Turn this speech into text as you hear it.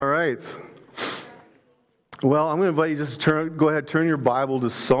right. Well, I'm going to invite you just to go ahead, turn your Bible to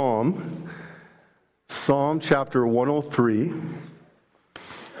Psalm chapter 103.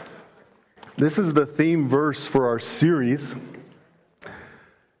 This is the theme verse for our series.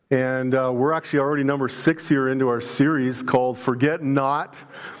 And we're actually already number 6 here into our series called Forget Not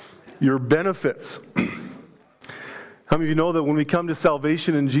Your Benefits. How many of you know that when we come to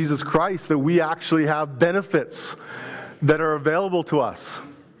salvation in Jesus Christ, that we actually have benefits that are available to us?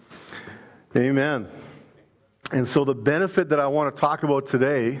 Amen. And so the benefit that I want to talk about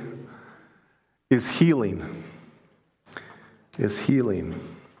today is healing.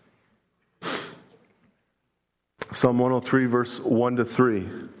 Psalm 103, verse 1 to 3.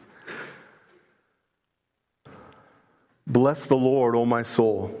 Bless the Lord, O my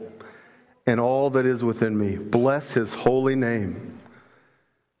soul, and all that is within me. Bless his holy name.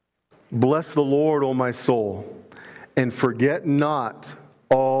 Bless the Lord, O my soul, and forget not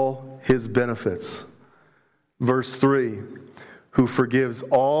all his benefits. Verse 3, who forgives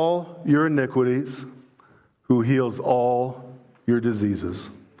all your iniquities, who heals all your diseases.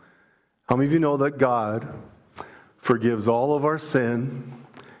 How many of you know that God forgives all of our sin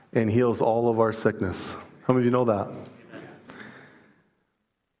and heals all of our sickness? How many of you know that?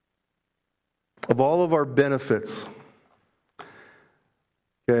 Of all of our benefits,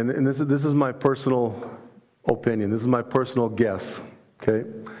 okay, and this is my personal opinion, this is my personal guess, okay?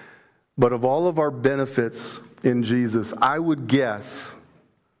 But of all of our benefits in Jesus, I would guess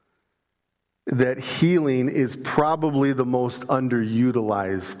that healing is probably the most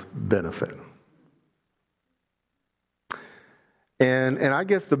underutilized benefit. And I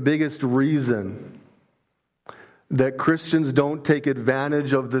guess the biggest reason that Christians don't take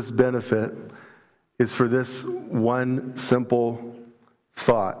advantage of this benefit is for this one simple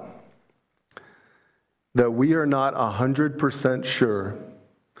thought: that we are not 100% sure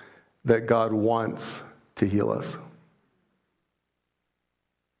that God wants to heal us.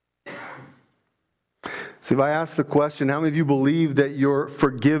 So if I ask the question, how many of you believe that you're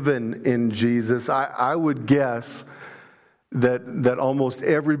forgiven in Jesus? I would guess that almost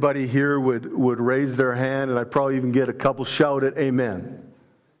everybody here would raise their hand, and I'd probably even get a couple shout it, amen.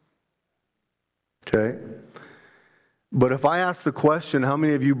 Okay? But if I ask the question, how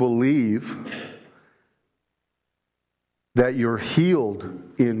many of you believe that you're healed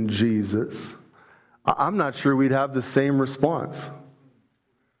in Jesus, I'm not sure we'd have the same response.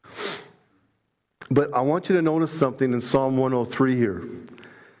 But I want you to notice something in Psalm 103 here.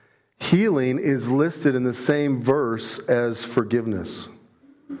 Healing is listed in the same verse as forgiveness.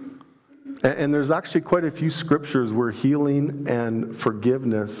 And there's actually quite a few scriptures where healing and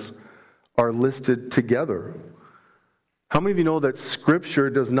forgiveness are listed together. How many of you know that Scripture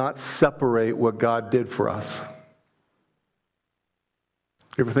does not separate what God did for us?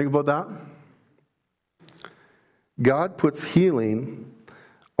 You ever think about that? God puts healing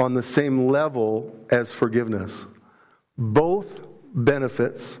on the same level as forgiveness. Both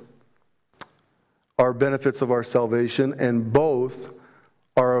benefits are benefits of our salvation, and both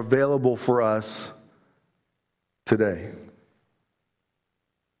are available for us today.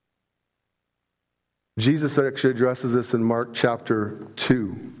 Jesus actually addresses this in Mark chapter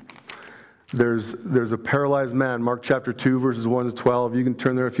 2. There's a paralyzed man, Mark chapter 2, verses 1 to 12. You can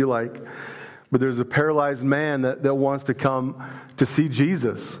turn there if you like. But there's a paralyzed man that wants to come to see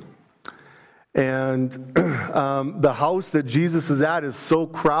Jesus. And the house that Jesus is at is so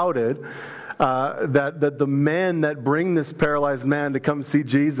crowded that the men that bring this paralyzed man to come see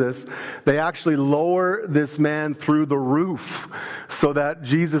Jesus, they actually lower this man through the roof so that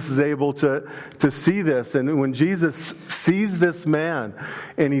Jesus is able to see this. And when Jesus sees this man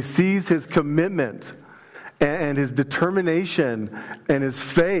and he sees his commitment and his determination and his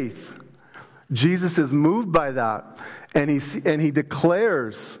faith, Jesus is moved by that. And he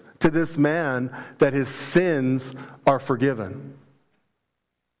declares to this man that his sins are forgiven.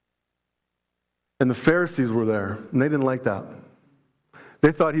 And the Pharisees were there, and they didn't like that.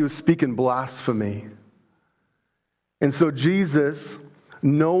 They thought he was speaking blasphemy. And so Jesus,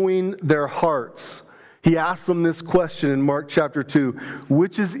 knowing their hearts, he asked them this question in Mark chapter 2,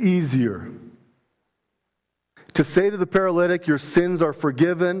 which is easier? To say to the paralytic, your sins are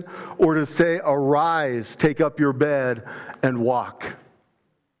forgiven, or to say, arise, take up your bed, and walk?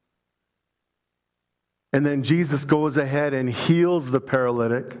 And then Jesus goes ahead and heals the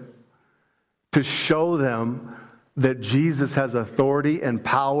paralytic to show them that Jesus has authority and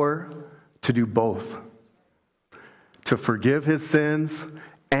power to do both. To forgive his sins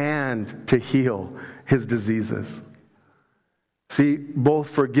and to heal his diseases. See, both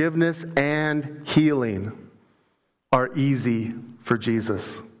forgiveness and healing are easy for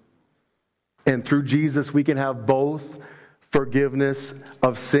Jesus. And through Jesus, we can have both forgiveness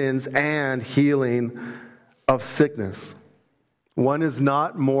of sins and healing of sickness. One is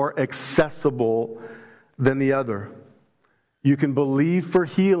not more accessible than the other. You can believe for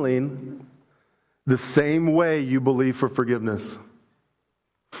healing the same way you believe for forgiveness.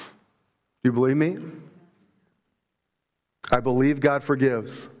 You believe me? I believe God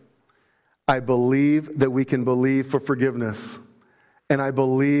forgives. I believe that we can believe for forgiveness. And I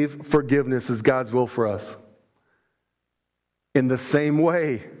believe forgiveness is God's will for us. In the same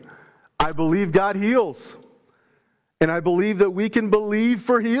way, I believe God heals. And I believe that we can believe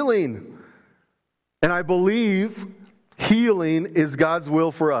for healing. And I believe healing is God's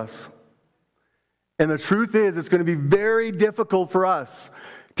will for us. And the truth is, it's going to be very difficult for us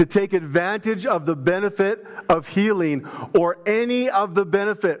to take advantage of the benefit of healing or any of the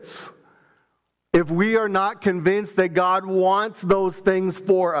benefits if we are not convinced that God wants those things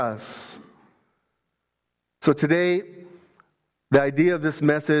for us. So today, the idea of this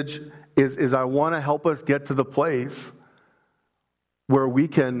message is I want to help us get to the place where we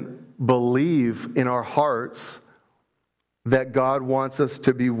can believe in our hearts that God wants us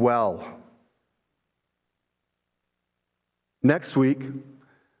to be well. Next week,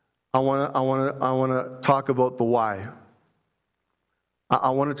 I want to talk about the why.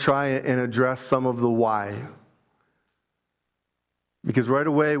 I want to try and address some of the why. Because right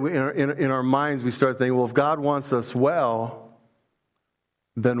away, in our minds, we start thinking, well, if God wants us well,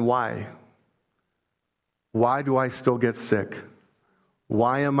 then why? Why do I still get sick?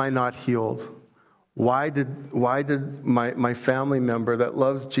 Why am I not healed? Why did my family member that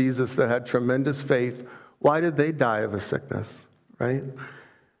loves Jesus, that had tremendous faith, why did they die of a sickness, right?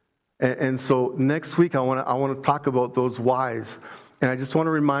 And so next week, I want to talk about those whys. And I just want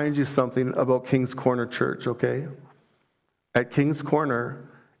to remind you something about King's Corner Church, okay? At King's Corner,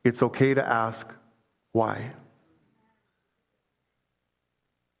 it's okay to ask why.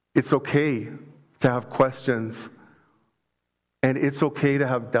 It's okay to have questions. And it's okay to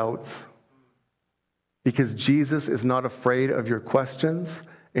have doubts. Because Jesus is not afraid of your questions,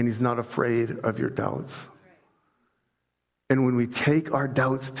 and he's not afraid of your doubts. And when we take our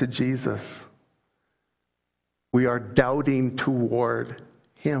doubts to Jesus, we are doubting toward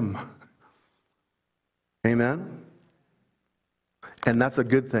him. Amen? And that's a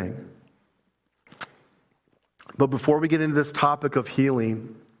good thing. But before we get into this topic of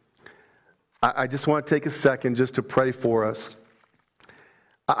healing, I just want to take a second just to pray for us.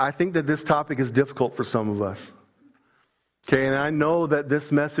 I think that this topic is difficult for some of us. Okay, and I know that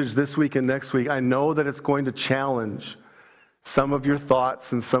this message this week and next week, I know that it's going to challenge some of your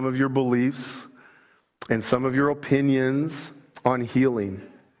thoughts and some of your beliefs and some of your opinions on healing.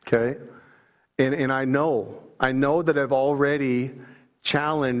 Okay? And I know that I've already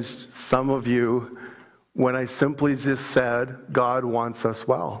challenged some of you when I simply just said, God wants us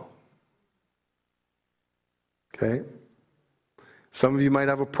well. Okay? Some of you might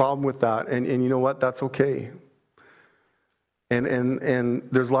have a problem with that, and you know what? That's okay. And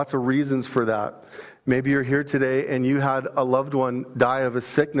there's lots of reasons for that. Maybe you're here today and you had a loved one die of a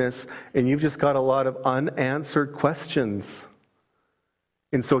sickness, and you've just got a lot of unanswered questions.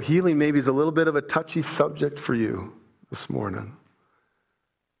 And so healing maybe is a little bit of a touchy subject for you this morning.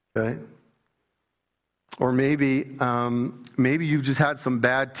 Okay? Or maybe you've just had some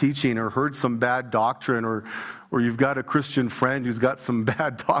bad teaching or heard some bad doctrine, or you've got a Christian friend who's got some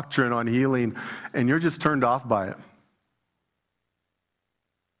bad doctrine on healing, and you're just turned off by it.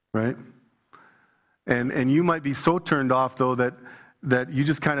 Right? And you might be so turned off, though, that you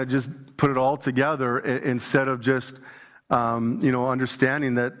just kind of just put it all together instead of just,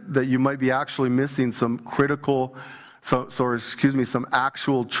 understanding that you might be actually missing some some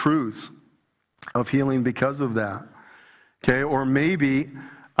actual truths of healing because of that. Okay? Or maybe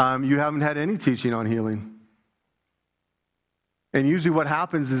you haven't had any teaching on healing. And usually what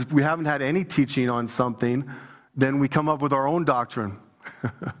happens is if we haven't had any teaching on something, then we come up with our own doctrine.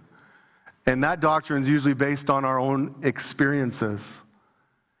 And that doctrine is usually based on our own experiences.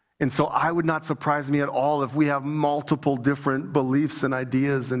 And so I would not surprise me at all if we have multiple different beliefs and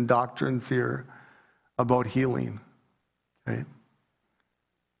ideas and doctrines here about healing. Okay?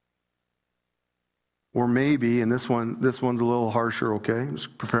 Or maybe, and this one's a little harsher, okay? I'm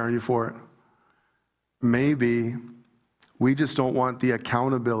just preparing you for it. Maybe we just don't want the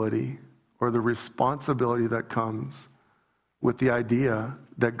accountability or the responsibility that comes with the idea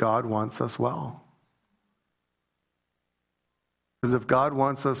that God wants us well. Because if God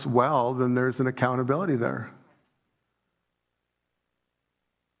wants us well, then there's an accountability there.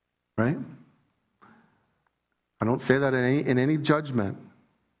 Right? I don't say that in any judgment.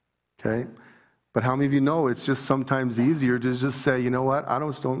 Okay? But how many of you know it's just sometimes easier to just say, you know what, I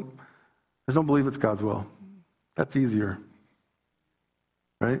just don't believe it's God's will. That's easier.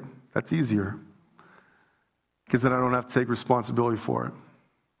 Right? That's easier. Because then I don't have to take responsibility for it.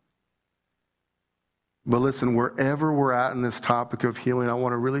 But listen, wherever we're at in this topic of healing, I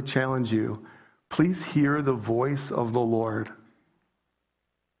want to really challenge you. Please hear the voice of the Lord.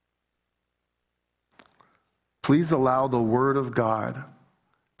 Please allow the Word of God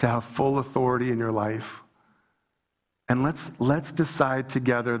to have full authority in your life. And let's decide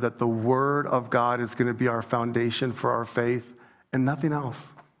together that the Word of God is going to be our foundation for our faith and nothing else.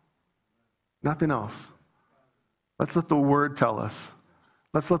 Nothing else. Let's let the Word tell us.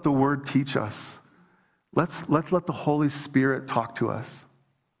 Let's let the Word teach us. Let's let the Holy Spirit talk to us.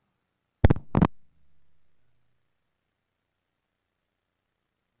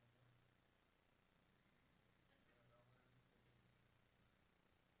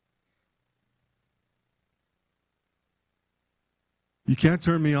 You can't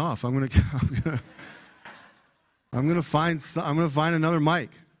turn me off. I'm gonna find another mic.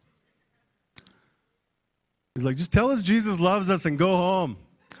 He's like, just tell us Jesus loves us and go home.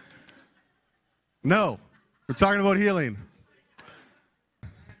 No, we're talking about healing.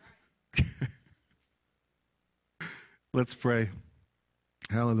 Let's pray.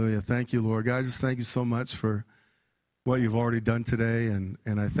 Hallelujah. Thank you, Lord. God, I just thank you so much for what you've already done today, and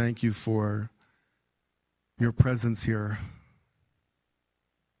I thank you for your presence here.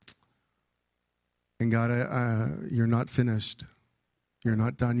 And God, you're not finished. You're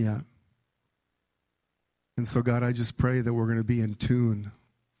not done yet. And so, God, I just pray that we're going to be in tune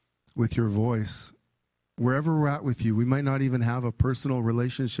with your voice. Wherever we're at with you, we might not even have a personal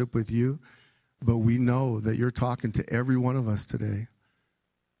relationship with you, but we know that you're talking to every one of us today.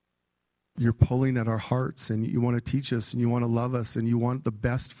 You're pulling at our hearts, and you want to teach us, and you want to love us, and you want the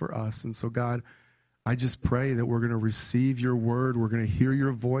best for us. And so, God, I just pray that we're going to receive your word. We're going to hear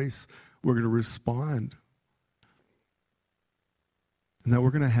your voice. We're going to respond. And that we're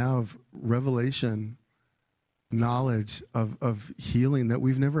going to have revelation, knowledge of healing that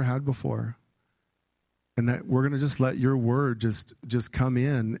we've never had before. And that we're going to just let your word just come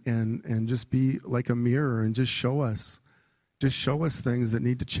in and just be like a mirror and just show us. Just show us things that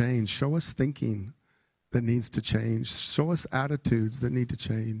need to change. Show us thinking that needs to change. Show us attitudes that need to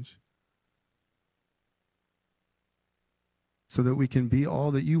change. So that we can be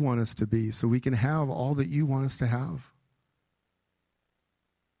all that you want us to be. So we can have all that you want us to have.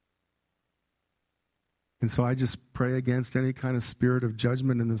 And so I just pray against any kind of spirit of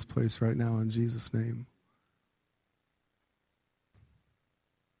judgment in this place right now in Jesus' name.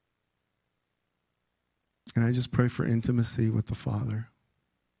 And I just pray for intimacy with the Father.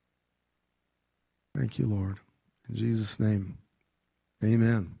 Thank you, Lord. In Jesus' name,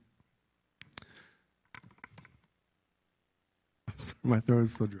 amen. My throat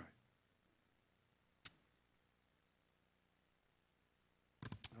is so dry.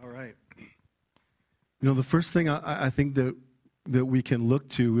 All right. You know, the first thing I think that we can look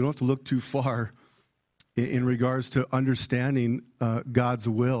to, we don't have to look too far in regards to understanding God's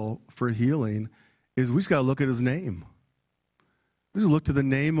will for healing, is we just got to look at his name. We just look to the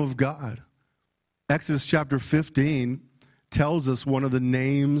name of God. Exodus chapter 15 tells us one of the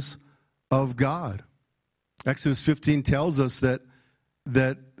names of God. Exodus 15 tells us that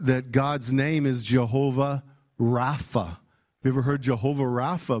God's name is Jehovah Rapha. Have you ever heard Jehovah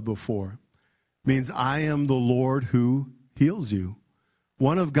Rapha before? It means I am the Lord who heals you.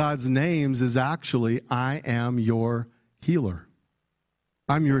 One of God's names is actually I am your healer.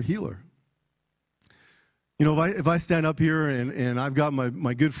 I'm your healer. You know, if I stand up here and I've got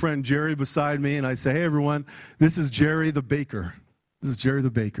my good friend Jerry beside me and I say, hey everyone, this is Jerry the baker. This is Jerry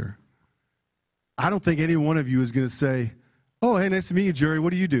the baker. I don't think any one of you is going to say, oh, hey, nice to meet you, Jerry.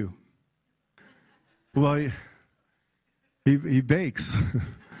 What do you do? Well, he bakes.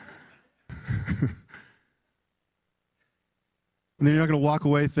 And then you're not going to walk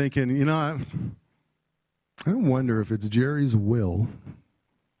away thinking, you know, I wonder if it's Jerry's will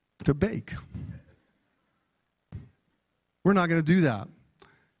to bake. We're not going to do that.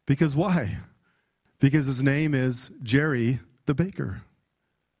 Because why? Because his name is Jerry the baker.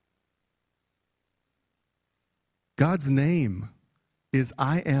 God's name is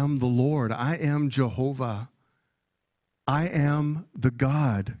I am the Lord. I am Jehovah. I am the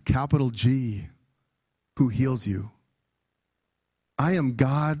God, capital G, who heals you. I am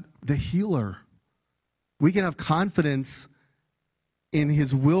God the healer. We can have confidence in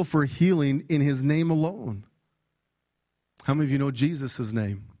his will for healing in his name alone. How many of you know Jesus'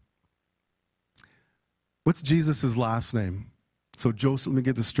 name? What's Jesus' last name? So Joseph, let me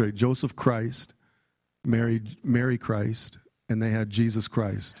get this straight. Joseph Christ Mary Christ, and they had Jesus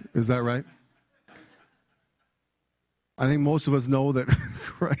Christ. Is that right? I think most of us know that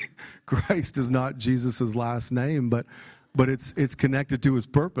Christ is not Jesus' last name, but it's connected to his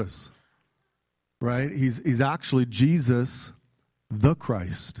purpose, right? He's actually Jesus, the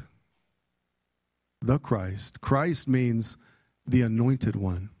Christ. The Christ. Christ means the anointed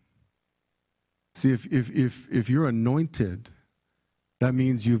one. See, if you're anointed, that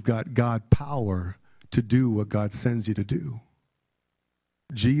means you've got God power to do what God sends you to do.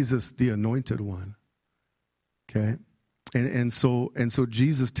 Jesus, the anointed one. Okay? And so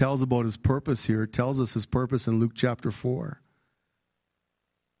Jesus tells about his purpose here, tells us his purpose in Luke chapter 4.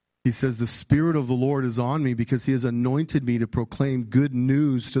 He says, the Spirit of the Lord is on me because he has anointed me to proclaim good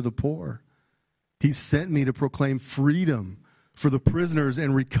news to the poor. He sent me to proclaim freedom for the prisoners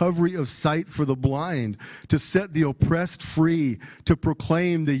and recovery of sight for the blind, to set the oppressed free, to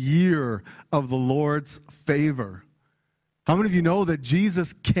proclaim the year of the Lord's favor. How many of you know that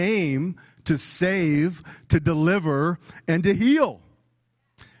Jesus came to save, to deliver, and to heal?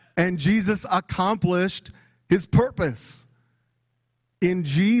 And Jesus accomplished his purpose. In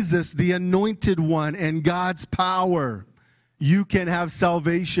Jesus, the anointed one, and God's power, you can have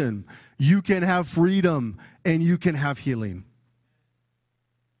salvation, you can have freedom, and you can have healing.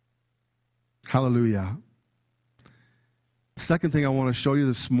 Hallelujah. Second thing I want to show you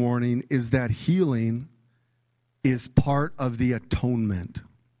this morning is that healing is part of the atonement.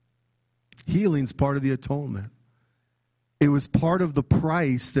 Healing's part of the atonement. It was part of the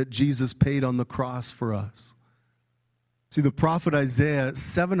price that Jesus paid on the cross for us. See, the prophet Isaiah,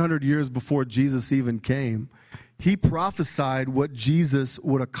 700 years before Jesus even came, he prophesied what Jesus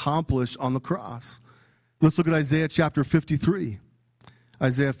would accomplish on the cross. Let's look at Isaiah chapter 53.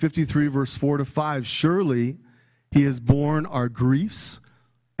 Isaiah 53, verse 4 to 5. Surely he has borne our griefs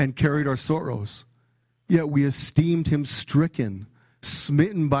and carried our sorrows. Yet we esteemed him stricken,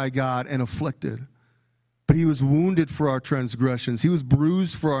 smitten by God, and afflicted. But he was wounded for our transgressions. He was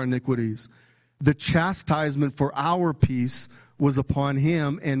bruised for our iniquities. The chastisement for our peace was upon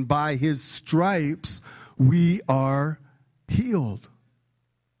him, and by his stripes we are healed.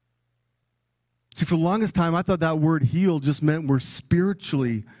 See, for the longest time, I thought that word healed just meant we're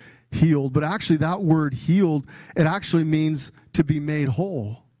spiritually healed. But actually, that word healed, it actually means to be made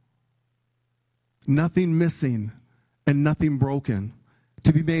whole. Nothing missing and nothing broken.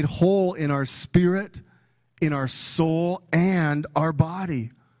 To be made whole in our spirit, in our soul, and our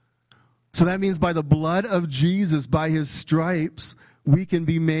body. So that means by the blood of Jesus, by his stripes, we can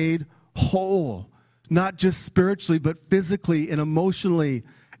be made whole. Not just spiritually, but physically and emotionally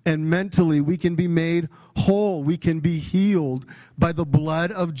and mentally. We can be made whole. We can be healed by the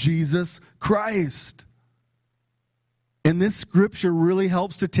blood of Jesus Christ. And this scripture really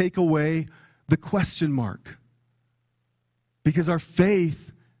helps to take away the question mark. Because our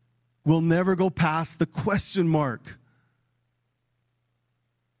faith will never go past the question mark.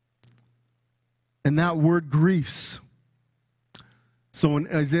 And that word griefs. So in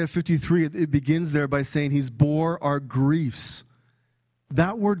Isaiah 53, it begins there by saying he's bore our griefs.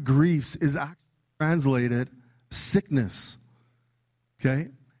 That word griefs is actually translated sickness. Okay?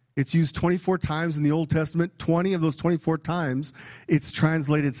 It's used 24 times in the Old Testament. 20 of those 24 times, it's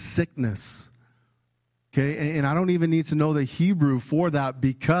translated sickness. Okay? And I don't even need to know the Hebrew for that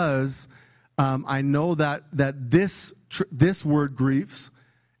because I know that this word griefs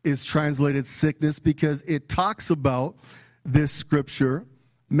is translated sickness because it talks about this scripture.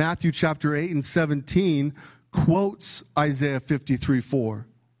 Matthew chapter 8 and 17 quotes Isaiah 53:4.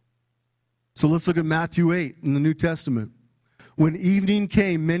 So let's look at Matthew 8 in the New Testament. When evening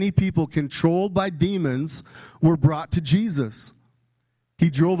came, many people controlled by demons were brought to Jesus. He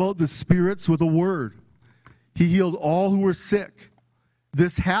drove out the spirits with a word. He healed all who were sick.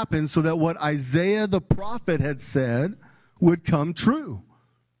 This happened so that what Isaiah the prophet had said would come true.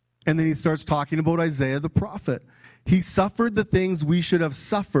 And then he starts talking about Isaiah the prophet. He suffered the things we should have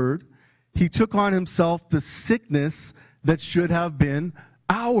suffered. He took on himself the sickness that should have been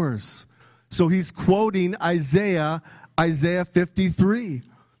ours. So he's quoting Isaiah 53,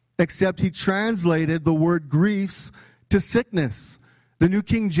 except he translated the word griefs to sickness. The New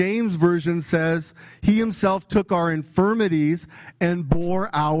King James Version says, he himself took our infirmities and bore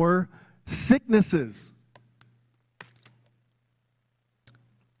our sicknesses.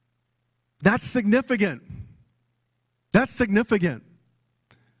 That's significant. That's significant.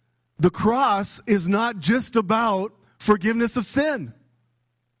 The cross is not just about forgiveness of sin.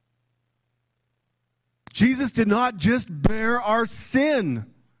 Jesus did not just bear our sin,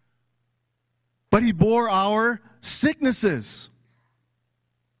 but he bore our sicknesses.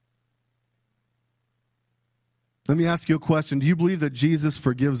 Let me ask you a question. Do you believe that Jesus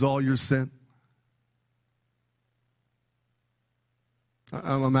forgives all your sin?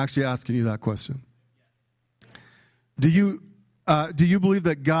 I'm actually asking you that question. Do you believe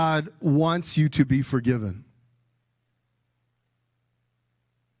that God wants you to be forgiven?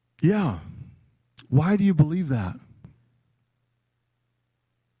 Yeah. Why do you believe that?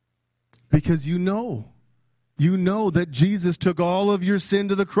 Because you know that Jesus took all of your sin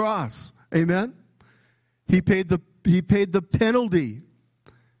to the cross. Amen? He paid the penalty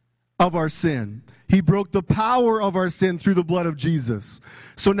of our sin. He broke the power of our sin through the blood of Jesus.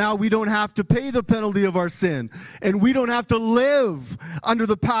 So now we don't have to pay the penalty of our sin. And we don't have to live under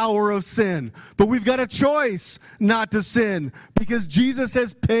the power of sin. But we've got a choice not to sin because Jesus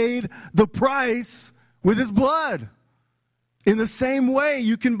has paid the price with his blood. In the same way,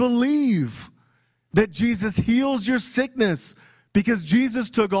 you can believe that Jesus heals your sickness because Jesus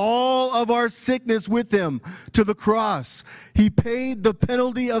took all of our sickness with him to the cross. He paid the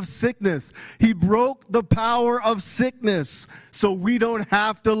penalty of sickness. He broke the power of sickness so we don't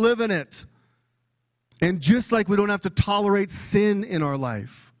have to live in it. And just like we don't have to tolerate sin in our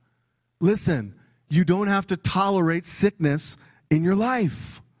life, listen, you don't have to tolerate sickness in your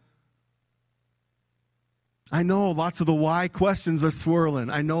life. I know lots of the why questions are swirling.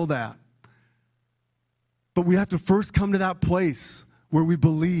 I know that. But we have to first come to that place where we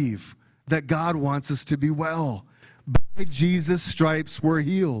believe that God wants us to be well. By Jesus' stripes we're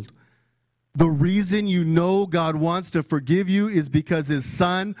healed. The reason you know God wants to forgive you is because his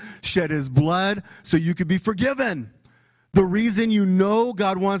son shed his blood so you could be forgiven. The reason you know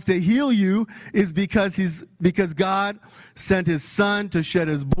God wants to heal you is because God sent his son to shed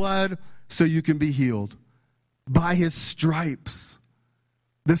his blood so you can be healed. By his stripes.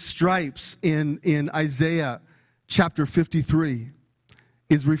 The stripes in Isaiah chapter 53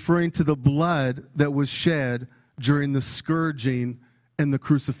 is referring to the blood that was shed during the scourging and the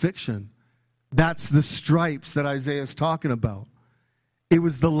crucifixion. That's the stripes that Isaiah is talking about. It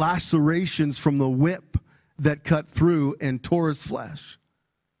was the lacerations from the whip that cut through and tore his flesh.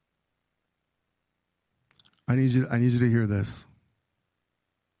 I need you to hear this.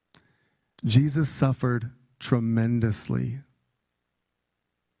 Jesus suffered tremendously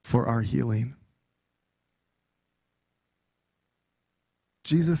for our healing.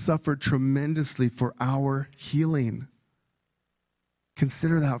 Jesus suffered tremendously for our healing.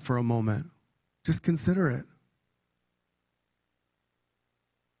 Consider that for a moment. Just consider it.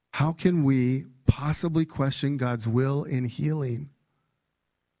 How can we possibly question God's will in healing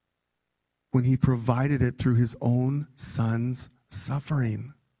when he provided it through his own son's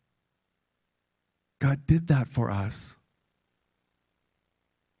suffering? God did that for us.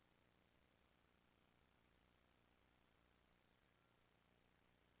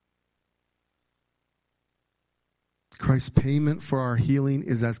 Christ's payment for our healing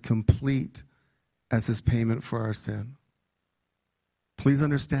is as complete as his payment for our sin. Please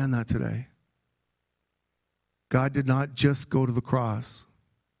understand that today. God did not just go to the cross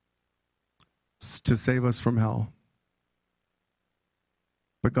to save us from hell,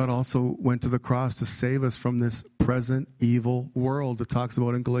 but God also went to the cross to save us from this present evil world that talks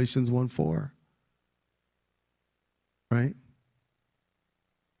about in Galatians 1:4. Right?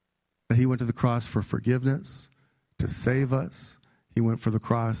 That he went to the cross for forgiveness, to save us. He went for the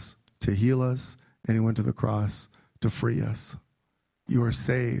cross to heal us, and he went to the cross to free us. You are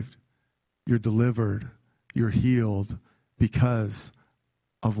saved, you're delivered, you're healed because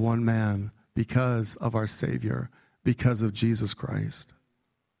of one man, because of our Savior, because of Jesus Christ.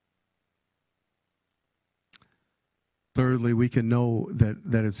 Thirdly, we can know that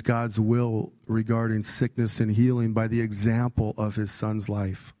it's God's will regarding sickness and healing by the example of his son's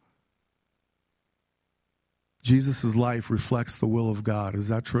life. Jesus' life reflects the will of God. Is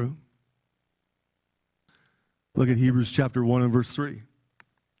that true? Look at Hebrews chapter 1 and verse 3.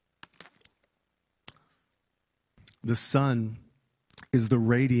 The Son is the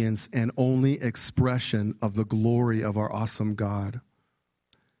radiance and only expression of the glory of our awesome God,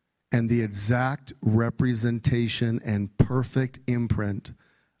 and the exact representation and perfect imprint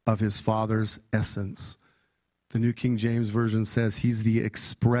of his Father's essence. The New King James Version says he's the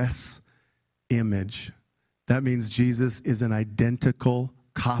express image. That means Jesus is an identical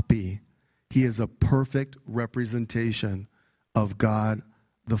copy. He is a perfect representation of God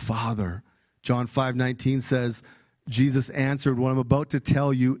the Father. John 5:19 says, Jesus answered, what I'm about to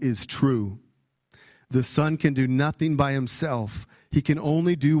tell you is true. The Son can do nothing by himself. He can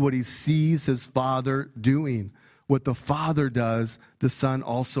only do what he sees his Father doing. What the Father does, the Son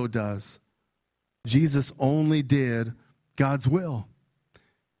also does. Jesus only did God's will.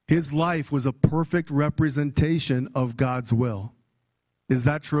 His life was a perfect representation of God's will. Is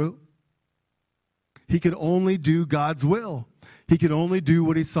that true? He could only do God's will. He could only do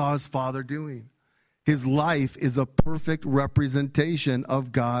what he saw his Father doing. His life is a perfect representation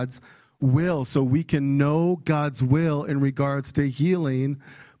of God's will. So we can know God's will in regards to healing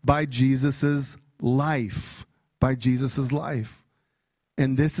by Jesus' life. By Jesus' life.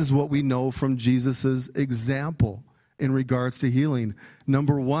 And this is what we know from Jesus' example in regards to healing.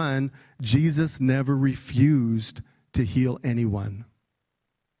 Number one, Jesus never refused to heal anyone.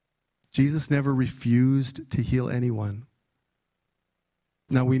 Jesus never refused to heal anyone.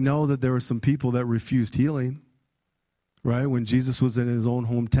 Now, we know that there were some people that refused healing, right? When Jesus was in his own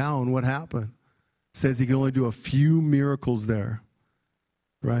hometown, what happened? It says he could only do a few miracles there,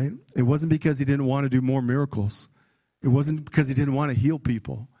 right? It wasn't because he didn't want to do more miracles. It wasn't because he didn't want to heal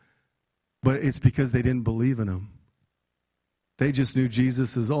people, but it's because they didn't believe in him. They just knew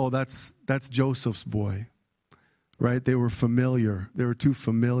Jesus as, oh, that's Joseph's boy, right? They were familiar. They were too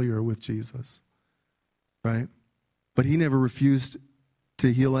familiar with Jesus, right? But he never refused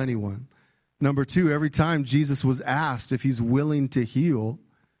to heal anyone. Number two, every time Jesus was asked if he's willing to heal,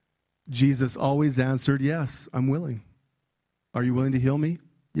 Jesus always answered, yes, I'm willing. Are you willing to heal me?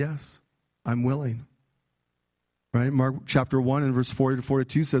 Yes, I'm willing. Right? Mark chapter 1 and verse 40 to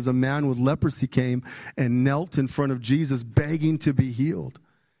 42 says, a man with leprosy came and knelt in front of Jesus, begging to be healed.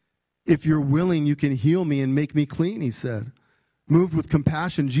 If you're willing, you can heal me and make me clean, he said. Moved with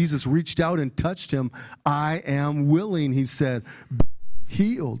compassion, Jesus reached out and touched him. I am willing, he said.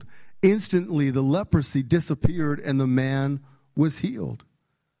 Healed. Instantly, the leprosy disappeared and the man was healed.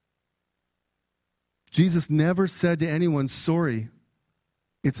 Jesus never said to anyone, sorry,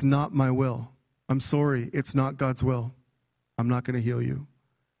 it's not my will. I'm sorry, it's not God's will. I'm not going to heal you.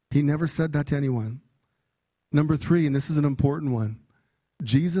 He never said that to anyone. Number three, and this is an important one,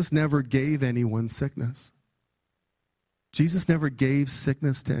 Jesus never gave anyone sickness. Jesus never gave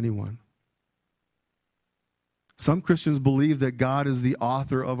sickness to anyone. Some Christians believe that God is the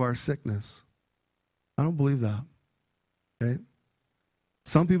author of our sickness. I don't believe that. Okay?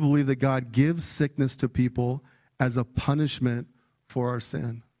 Some people believe that God gives sickness to people as a punishment for our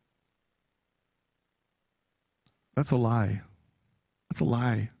sin. That's a lie. That's a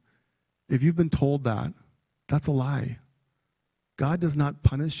lie. If you've been told that, that's a lie. God does not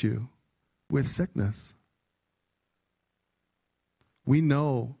punish you with sickness. We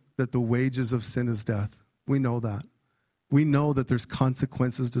know that the wages of sin is death. We know that. We know that there's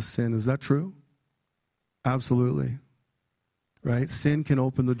consequences to sin. Is that true? Absolutely. Right? Sin can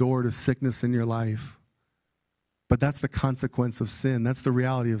open the door to sickness in your life. But that's the consequence of sin. That's the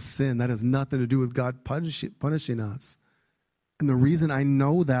reality of sin. That has nothing to do with God punishing us. And the reason I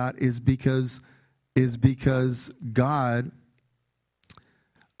know that is because God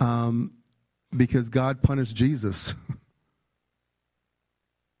punished Jesus.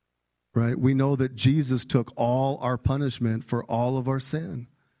 Right? We know that Jesus took all our punishment for all of our sin.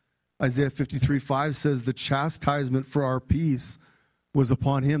 Isaiah 53:5 says the chastisement for our peace was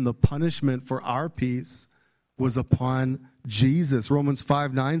upon him. The punishment for our peace was upon Jesus. Romans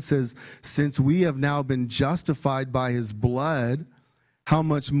 5:9 says, since we have now been justified by his blood, how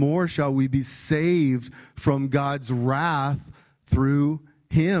much more shall we be saved from God's wrath through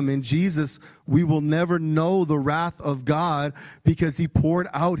him? In Jesus, we will never know the wrath of God because he poured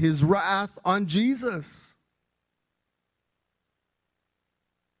out his wrath on Jesus.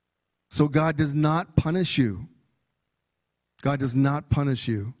 So God does not punish you. God does not punish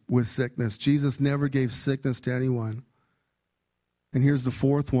you with sickness. Jesus never gave sickness to anyone. And here's the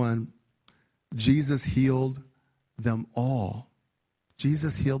fourth one. Jesus healed them all.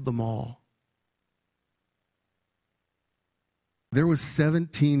 Jesus healed them all. There was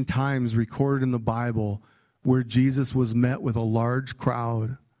 17 times recorded in the Bible where Jesus was met with a large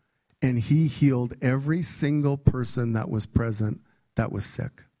crowd and he healed every single person that was present that was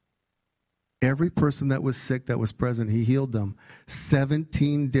sick. Every person that was sick that was present, he healed them.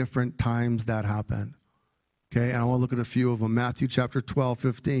 17 different times that happened. Okay, and I want to look at a few of them. Matthew chapter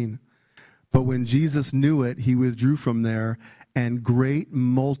 12:15. But when Jesus knew it, he withdrew from there, and great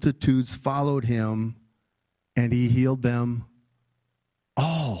multitudes followed him, and he healed them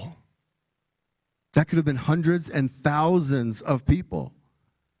all. That could have been hundreds and thousands of people.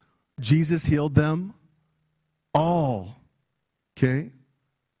 Jesus healed them all. Okay?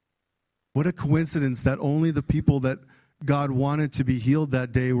 What a coincidence that only the people that God wanted to be healed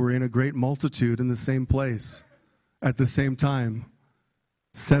that day were in a great multitude in the same place at the same time.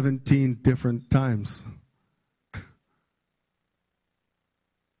 17 different times.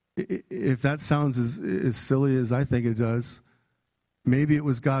 If that sounds as silly as I think it does, Maybe it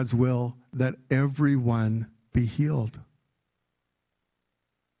was God's will that everyone be healed.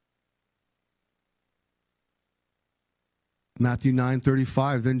 Matthew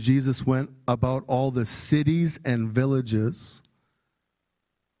 9:35, then Jesus went about all the cities and villages,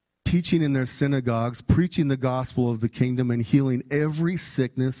 teaching in their synagogues, preaching the gospel of the kingdom, and healing every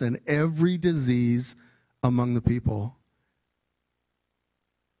sickness and every disease among the people.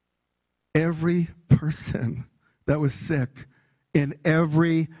 Every person that was sick in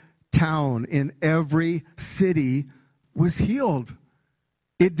every town, in every city, was healed.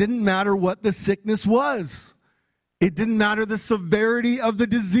 It didn't matter what the sickness was. It didn't matter the severity of the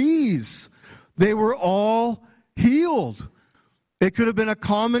disease. They were all healed. It could have been a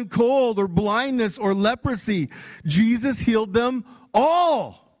common cold or blindness or leprosy. Jesus healed them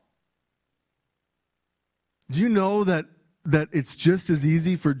all. Do you know that it's just as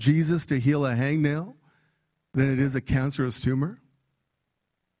easy for Jesus to heal a hangnail than it is a cancerous tumor?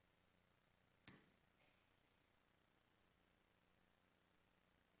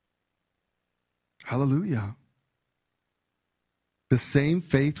 Hallelujah. The same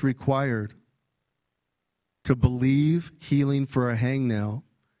faith required to believe healing for a hangnail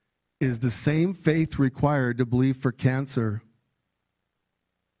is the same faith required to believe for cancer.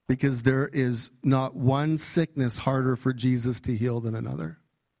 Because there is not one sickness harder for Jesus to heal than another.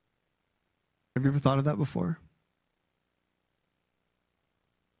 Have you ever thought of that before?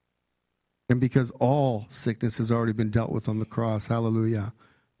 And because all sickness has already been dealt with on the cross, hallelujah,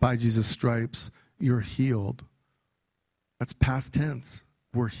 by Jesus' stripes, you're healed. That's past tense.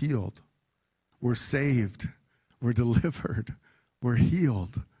 We're healed. We're saved. We're delivered. We're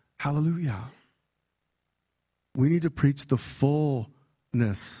healed. Hallelujah. We need to preach the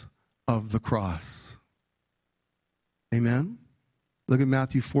fullness of the cross. Amen? Look at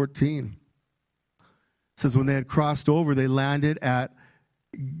Matthew 14. It says, when they had crossed over, they landed at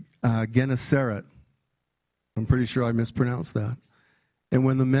Gennesaret. I'm pretty sure I mispronounced that. And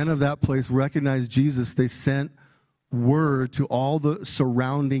when the men of that place recognized Jesus, they sent word to all the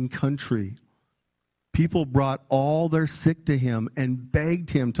surrounding country. People brought all their sick to him and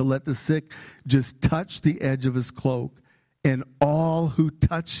begged him to let the sick just touch the edge of his cloak. And all who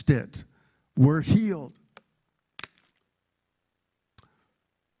touched it were healed.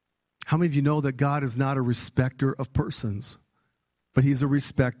 How many of you know that God is not a respecter of persons, but he's a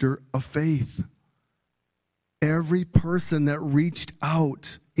respecter of faith? Every person that reached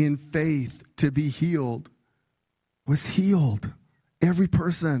out in faith to be healed was healed. Every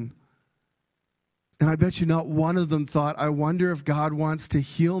person. And I bet you not one of them thought, I wonder if God wants to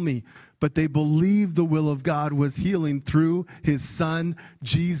heal me. But they believed the will of God was healing through his son,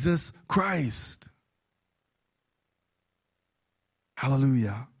 Jesus Christ.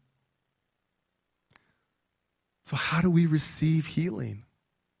 Hallelujah. So how do we receive healing?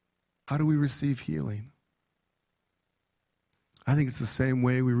 How do we receive healing? I think it's the same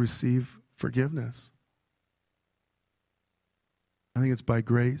way we receive forgiveness. I think it's by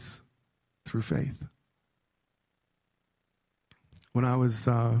grace through faith. When I was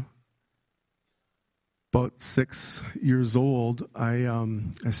about 6 years old, I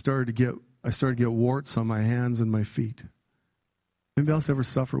started to get warts on my hands and my feet. Anybody else ever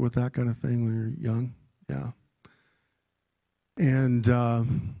suffer with that kind of thing when you're young? Yeah. And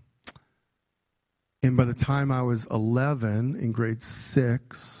by the time I was 11 in grade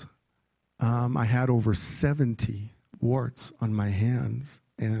 6, I had over 70 warts on my hands,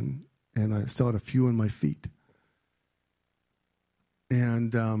 and I still had a few on my feet.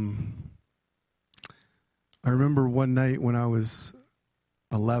 And I remember one night when I was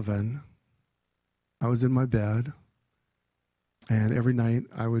 11, I was in my bed, and every night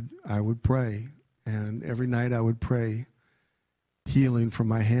I would pray, and every night I would pray healing for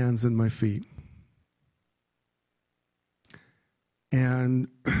my hands and my feet. And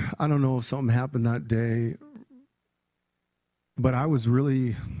I don't know if something happened that day, but I was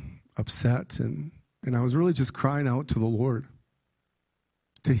really upset, and I was really just crying out to the Lord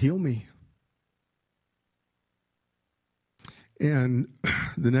to heal me. And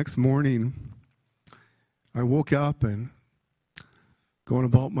the next morning, I woke up and going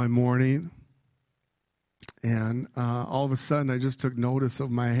about my morning, and all of a sudden I just took notice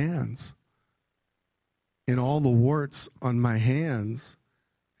of my hands. And all the warts on my hands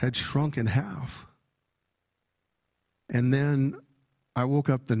had shrunk in half. And then I woke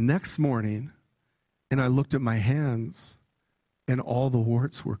up the next morning and I looked at my hands and all the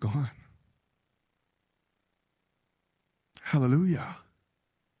warts were gone. Hallelujah.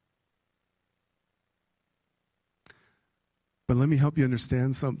 But let me help you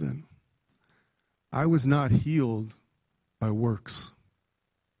understand something. I was not healed by works.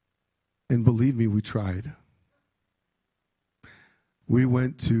 And believe me, we tried. We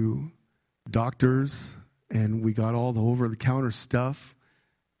went to doctors and we got all the over-the-counter stuff,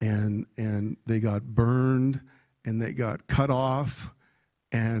 and they got burned and they got cut off,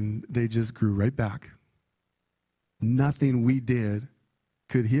 and they just grew right back. Nothing we did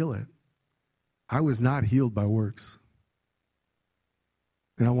could heal it. I was not healed by works.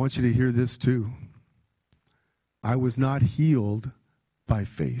 And I want you to hear this too. I was not healed by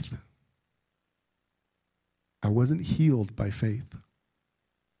faith. I wasn't healed by faith.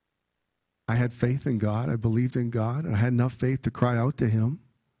 I had faith in God. I believed in God. And I had enough faith to cry out to him.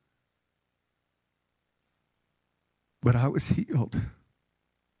 But I was healed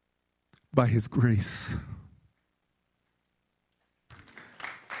by his grace.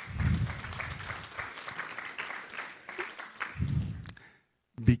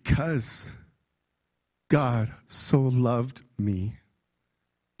 Because God so loved me,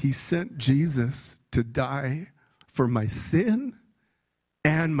 he sent Jesus to die for my sin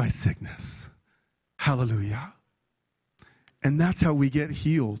and my sickness. Hallelujah. And that's how we get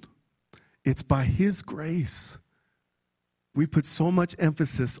healed. It's by his grace. We put so much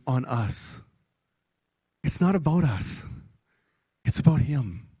emphasis on us. It's not about us. It's about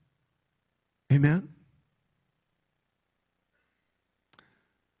him. Amen?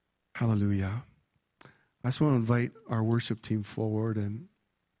 Hallelujah. I just want to invite our worship team forward, and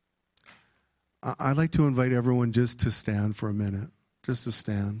I'd like to invite everyone just to stand for a minute. Just to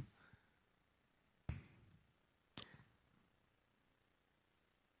stand.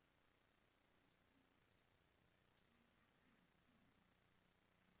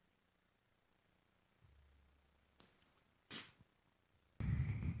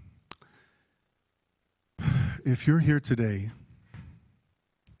 If you're here today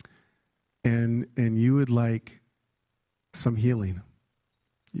and you would like some healing,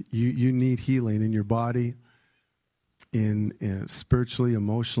 you need healing in your body, in spiritually,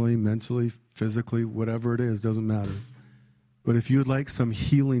 emotionally, mentally, physically, whatever it is, doesn't matter. But if you would like some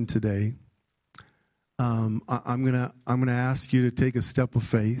healing today, I'm gonna ask you to take a step of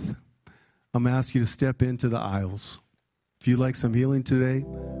faith. I'm gonna ask you to step into the aisles. If you'd like some healing today,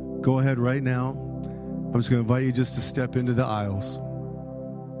 go ahead right now. I'm just going to invite you just to step into the aisles.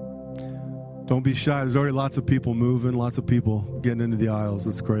 Don't be shy. There's already lots of people moving, lots of people getting into the aisles.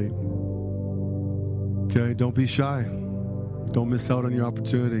 That's great. Okay, don't be shy. Don't miss out on your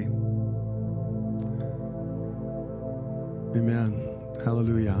opportunity. Amen.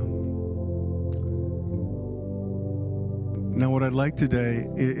 Hallelujah. Now, what I'd like today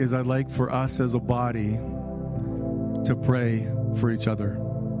is I'd like for us as a body to pray for each other.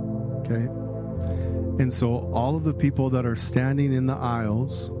 Okay? And so all of the people that are standing in the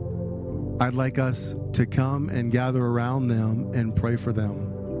aisles, I'd like us to come and gather around them and pray for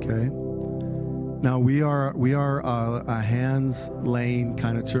them, okay? Now, we are a hands-laying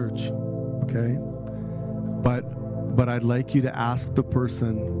kind of church, okay? But I'd like you to ask the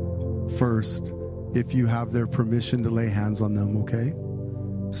person first if you have their permission to lay hands on them, okay?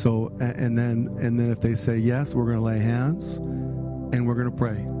 So, and then if they say yes, we're going to lay hands and we're going to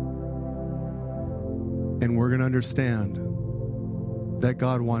pray. And we're going to understand that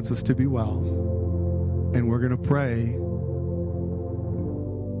God wants us to be well. And we're going to pray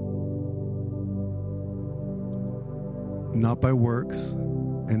not by works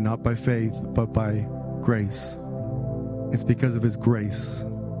and not by faith, but by grace. It's because of his grace,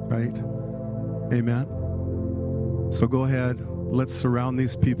 right? Amen? So go ahead. Let's surround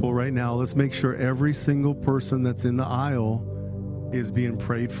these people right now. Let's make sure every single person that's in the aisle is being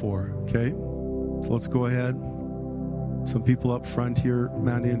prayed for, okay? So let's go ahead. Some people up front here,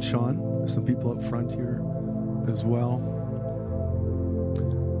 Mandy and Sean. There's some people up front here as well.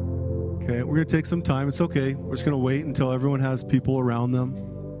 Okay, we're going to take some time. It's okay. We're just going to wait until everyone has people around them.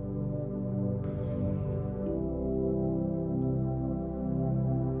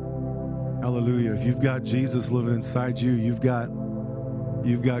 Hallelujah. If you've got Jesus living inside you, you've got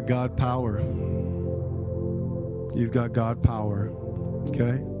God power. You've got God power.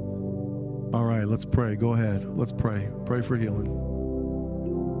 Okay? All right, let's pray. Go ahead. Let's pray. Pray for healing.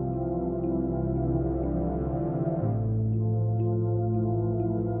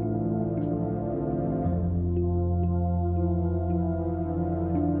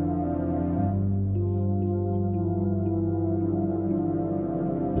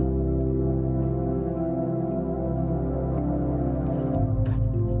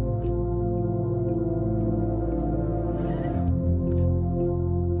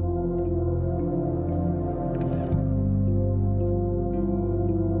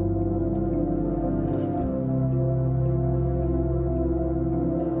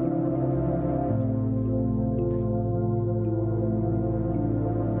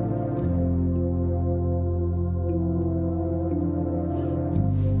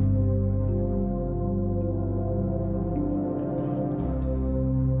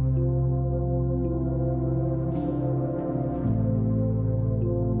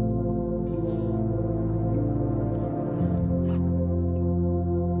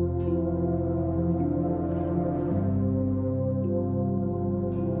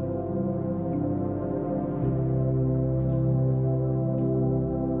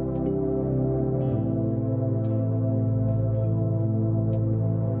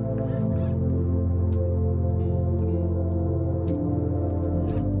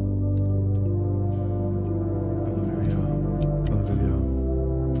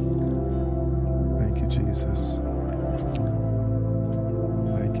 Jesus.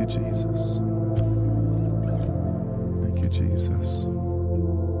 Thank you, Jesus. Thank you, Jesus.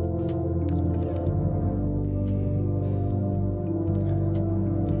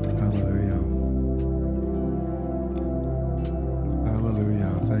 Hallelujah.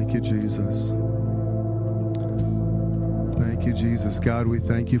 Hallelujah. Thank you, Jesus. Thank you, Jesus. God, we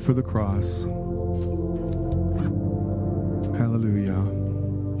thank you for the cross. Hallelujah.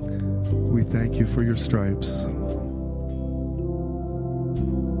 We thank you for your stripes.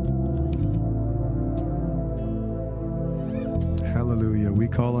 Hallelujah. We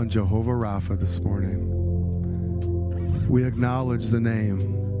call on Jehovah Rapha this morning. We acknowledge the name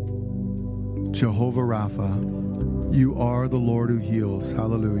Jehovah Rapha. You are the Lord who heals.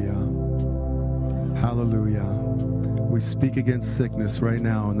 Hallelujah. Hallelujah. We speak against sickness right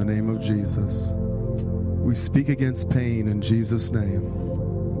now in the name of Jesus. We speak against pain in Jesus' name.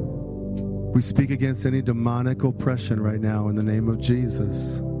 We speak against any demonic oppression right now in the name of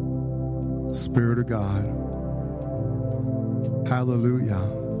Jesus. Spirit of God. Hallelujah.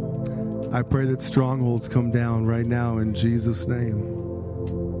 I pray that strongholds come down right now in Jesus' name.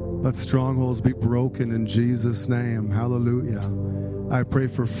 Let strongholds be broken in Jesus' name. Hallelujah. I pray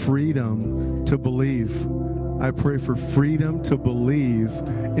for freedom to believe. I pray for freedom to believe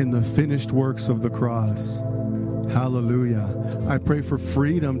in the finished works of the cross. Hallelujah. I pray for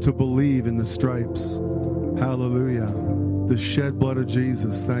freedom to believe in the stripes. Hallelujah. The shed blood of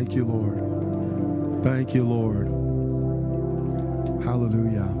Jesus. Thank you, Lord. Thank you, Lord.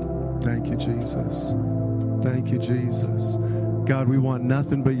 Hallelujah. Thank you, Jesus. Thank you, Jesus. God, we want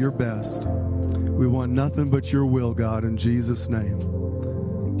nothing but your best. We want nothing but your will, God, in Jesus' name.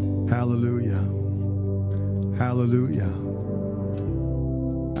 Hallelujah. Hallelujah.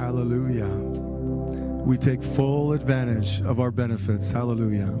 Hallelujah. We take full advantage of our benefits.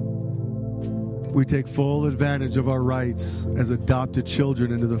 Hallelujah. We take full advantage of our rights as adopted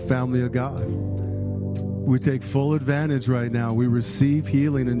children into the family of God. We take full advantage right now. We receive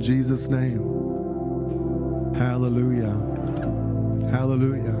healing in Jesus' name. Hallelujah.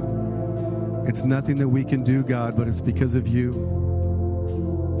 Hallelujah. It's nothing that we can do, God, but it's because of you.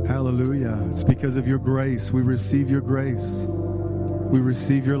 Hallelujah. It's because of your grace. We receive your grace. We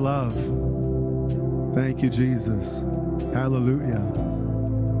receive your love. Thank you, Jesus. Hallelujah.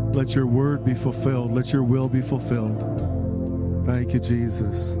 Let your word be fulfilled. Let your will be fulfilled. Thank you,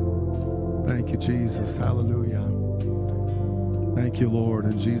 Jesus. Thank you, Jesus. Hallelujah. Thank you, Lord,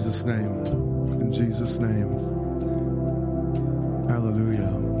 in Jesus' name. In Jesus' name.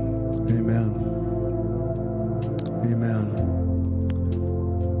 Hallelujah. Amen. Amen.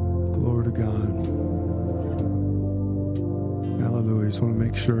 Glory to God. Hallelujah. Just want to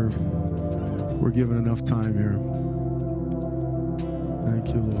make sure we're given enough time here. Thank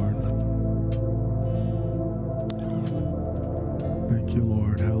you, Lord. Thank you,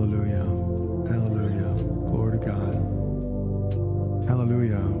 Lord. Hallelujah. Hallelujah. Glory to God.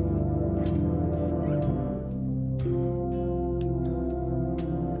 Hallelujah.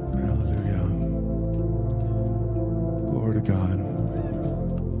 Hallelujah. Glory to God.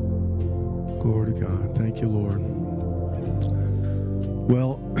 Glory to God. Thank you, Lord.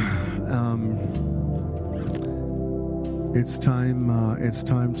 Well, it's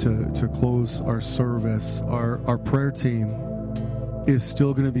time to close our service. Our prayer team is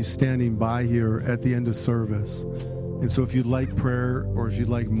still going to be standing by here at the end of service. And so if you'd like prayer or if you'd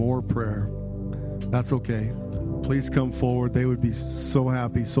like more prayer, that's okay. Please come forward. They would be so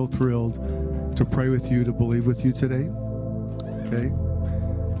happy, so thrilled to pray with you, to believe with you today. Okay?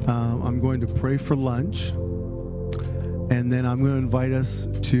 I'm going to pray for lunch, and then I'm going to invite us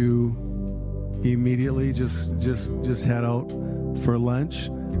to immediately just head out for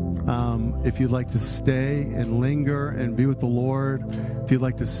lunch. If you'd like to stay and linger and be with the Lord, if you'd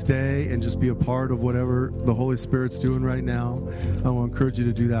like to stay and just be a part of whatever the Holy Spirit's doing right now, I want to encourage you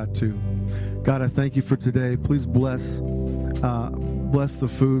to do that too. God, I thank you for today. Please bless the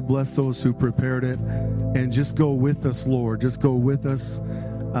food, bless those who prepared it, and just go with us, Lord. Just go with us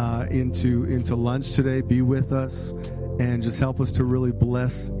into lunch today. Be with us and just help us to really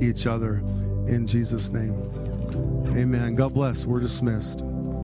bless each other in Jesus' name. Amen. God bless. We're dismissed.